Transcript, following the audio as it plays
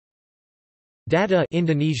Dada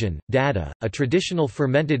Indonesian, dada, a traditional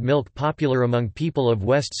fermented milk popular among people of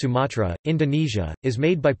West Sumatra, Indonesia, is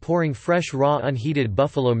made by pouring fresh raw unheated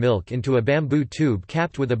buffalo milk into a bamboo tube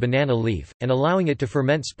capped with a banana leaf, and allowing it to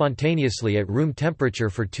ferment spontaneously at room temperature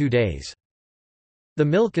for 2 days. The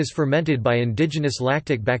milk is fermented by indigenous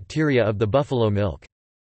lactic bacteria of the buffalo milk.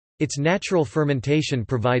 Its natural fermentation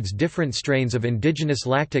provides different strains of indigenous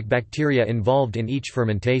lactic bacteria involved in each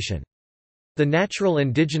fermentation. The natural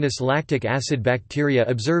indigenous lactic acid bacteria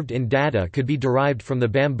observed in dada could be derived from the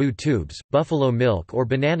bamboo tubes, buffalo milk or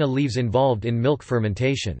banana leaves involved in milk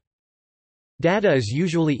fermentation. Dada is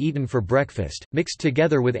usually eaten for breakfast, mixed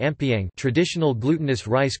together with ampiang, traditional glutinous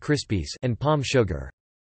Rice Krispies, and palm sugar.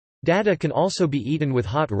 Dada can also be eaten with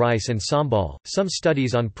hot rice and sambal. Some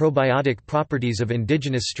studies on probiotic properties of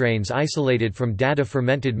indigenous strains isolated from dada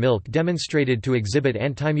fermented milk demonstrated to exhibit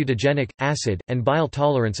antimutagenic, acid, and bile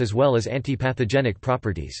tolerance as well as antipathogenic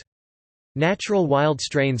properties. Natural wild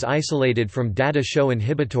strains isolated from dada show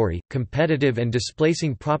inhibitory, competitive and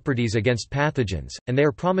displacing properties against pathogens, and they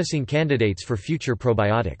are promising candidates for future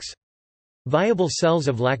probiotics. Viable cells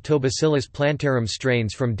of Lactobacillus plantarum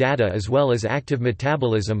strains from dada as well as active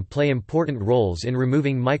metabolism play important roles in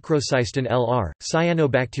removing microcystin LR,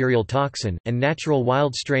 cyanobacterial toxin, and natural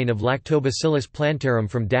wild strain of Lactobacillus plantarum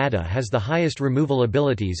from dada has the highest removal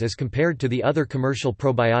abilities as compared to the other commercial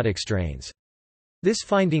probiotic strains. This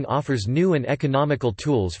finding offers new and economical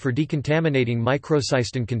tools for decontaminating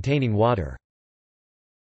microcystin-containing water.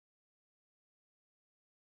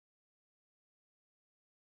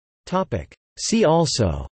 See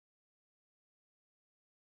also: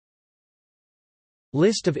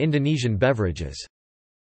 List of Indonesian beverages.